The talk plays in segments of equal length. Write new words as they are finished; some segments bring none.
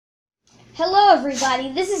Hello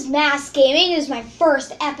everybody, this is Mass Gaming. This is my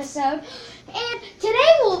first episode, and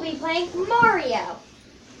today we'll be playing Mario.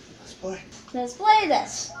 Let's play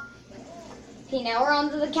this. Okay, now we're on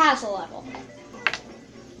to the castle level.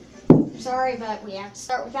 Sorry, but we have to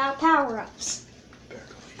start without power-ups.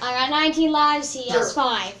 I got 19 lives, he has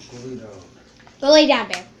 5. Go lay down,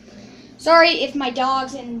 Bear. Sorry if my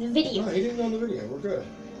dog's in the video. No, he didn't go in the video. We're good.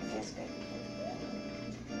 That's good.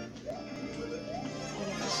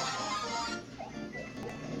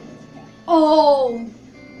 Oh!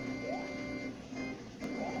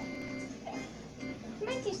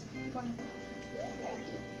 Make these fun.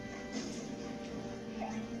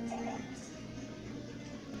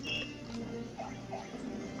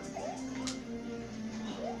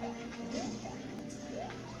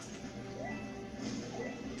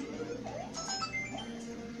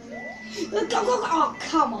 Go. Oh,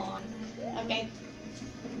 come on. Okay.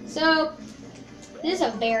 So, this is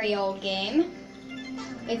a very old game.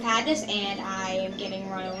 We've had this, and I am getting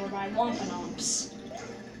run over by Wompa-Nomps.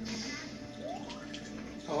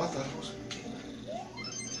 Oh, I thought it was.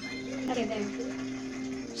 Okay,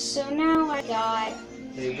 there. So now I got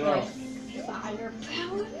my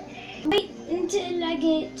firepower. Wait until I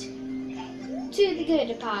get to the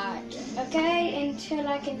good part, okay? Until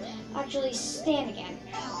I can actually stand again.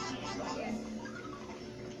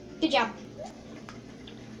 Good job.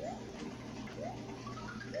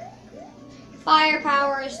 Fire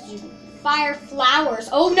powers, fire flowers.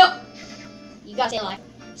 Oh no! You gotta stay alive.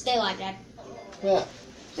 Stay alive, Dad. Yeah.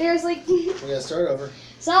 Seriously. We gotta start over.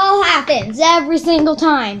 This all happens every single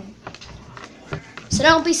time. So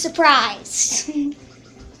don't be surprised.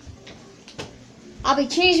 I'll be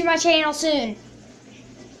changing my channel soon.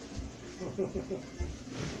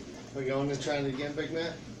 We're going to try it again, Big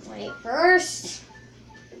Man? Wait, first.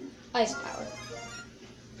 Ice power.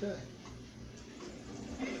 Okay.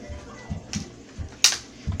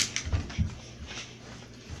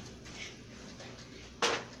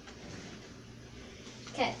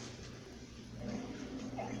 Okay.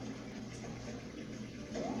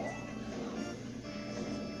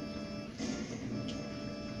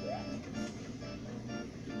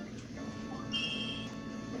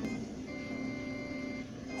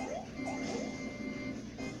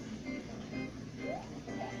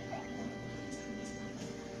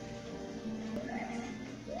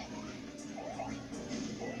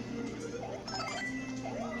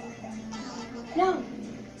 No.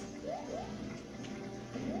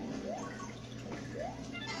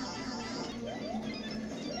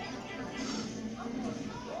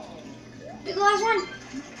 Do the last one.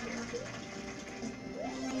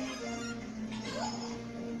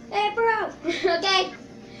 Hey, bro. Okay.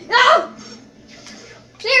 No!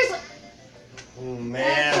 Seriously. Oh,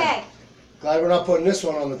 man. Okay. Glad we're not putting this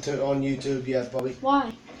one on on YouTube yet, Bubby.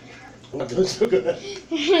 Why? We're not doing so good.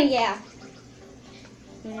 Yeah.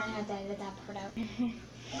 We're not have to edit that part out.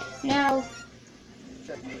 Now.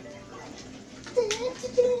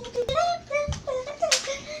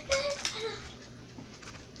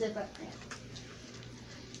 Zip up.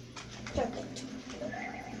 Chocolate.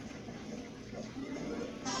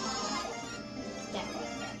 Yeah.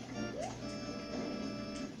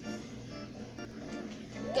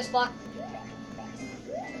 Just block.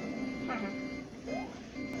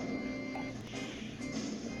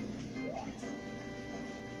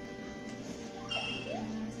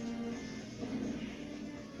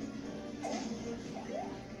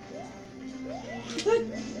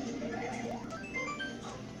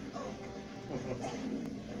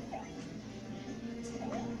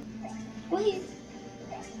 Please.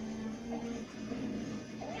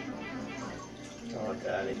 Oh,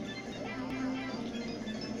 Daddy.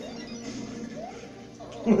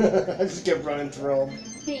 I just kept running through them.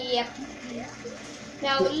 Yep.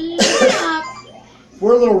 Now look up.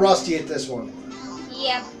 We're a little rusty at this one.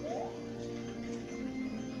 Yep.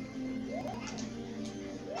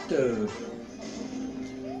 Dude.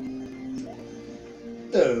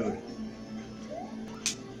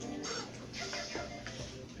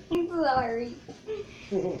 I'm sorry.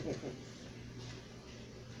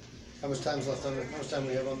 How much time's left on it? How much time do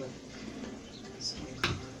we have on there?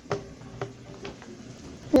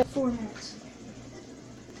 4 minutes.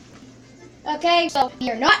 Okay, so we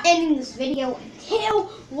are not ending this video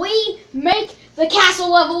until we make the castle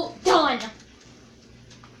level done.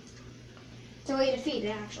 So we defeat it,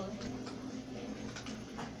 actually.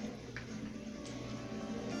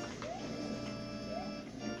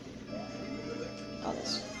 Oh,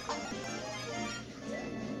 this.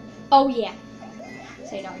 Oh, yeah.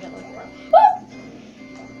 Say don't get like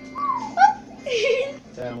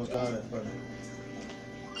That almost got it, but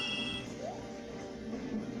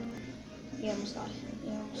You almost got it.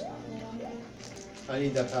 You almost got it. I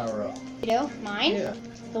need that power up. You do? Mine? Yeah.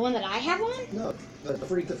 The one that I have on? No, the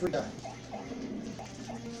free guy.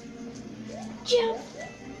 Jump.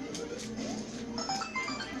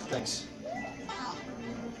 Thanks.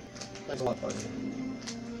 Thanks a lot, buddy.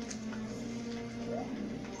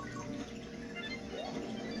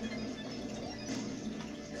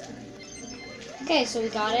 Okay, so we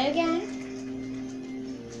got it again.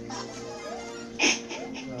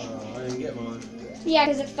 I didn't get mine. Yeah,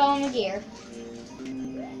 because it fell in the gear.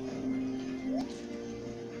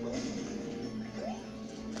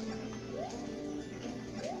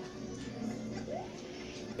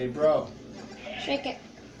 Hey, bro. Shake it.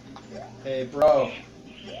 Hey, bro.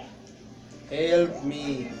 Help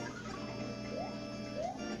me.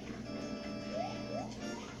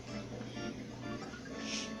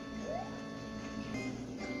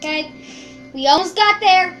 Okay, we almost got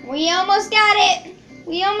there. We almost got it.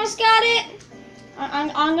 We almost got it.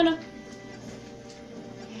 I'm gonna.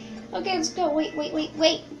 Okay, let's go.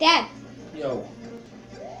 Wait, Dad. Yo.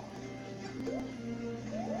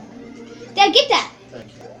 Dad, get that. Thank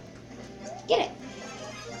you. Get it.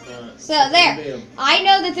 Alright. So there. I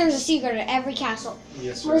know that there's a secret at every castle.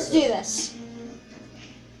 Yes, sir. Let's do this.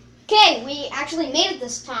 Okay, we actually made it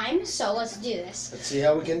this time, so let's do this. Let's see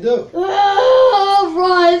how we can do. Oh,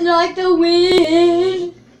 run like the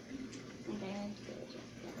wind.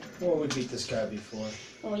 Well, we beat this guy before.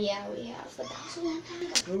 Oh yeah, we have. But that was a long time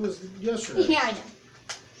ago. It was yesterday. Yeah, I know.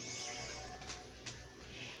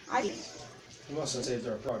 I did. We must have saved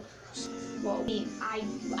our progress. Well,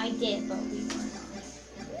 I did, but we weren't on.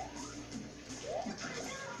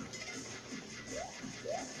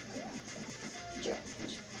 Sure.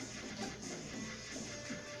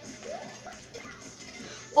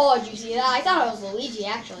 Oh, did you see that? I thought it was Luigi,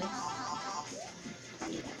 actually.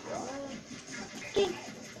 Okay.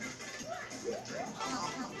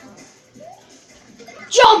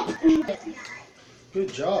 Jump!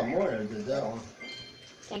 Good job, Moira did that one.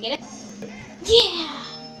 Can I get it? Yeah!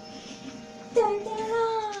 Dun, dun,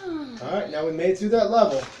 dun. Alright, now we made it through that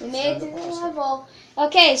level. We made it through the level.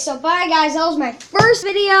 Okay, so bye guys. That was my first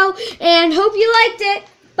video, and hope you liked it.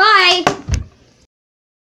 Bye!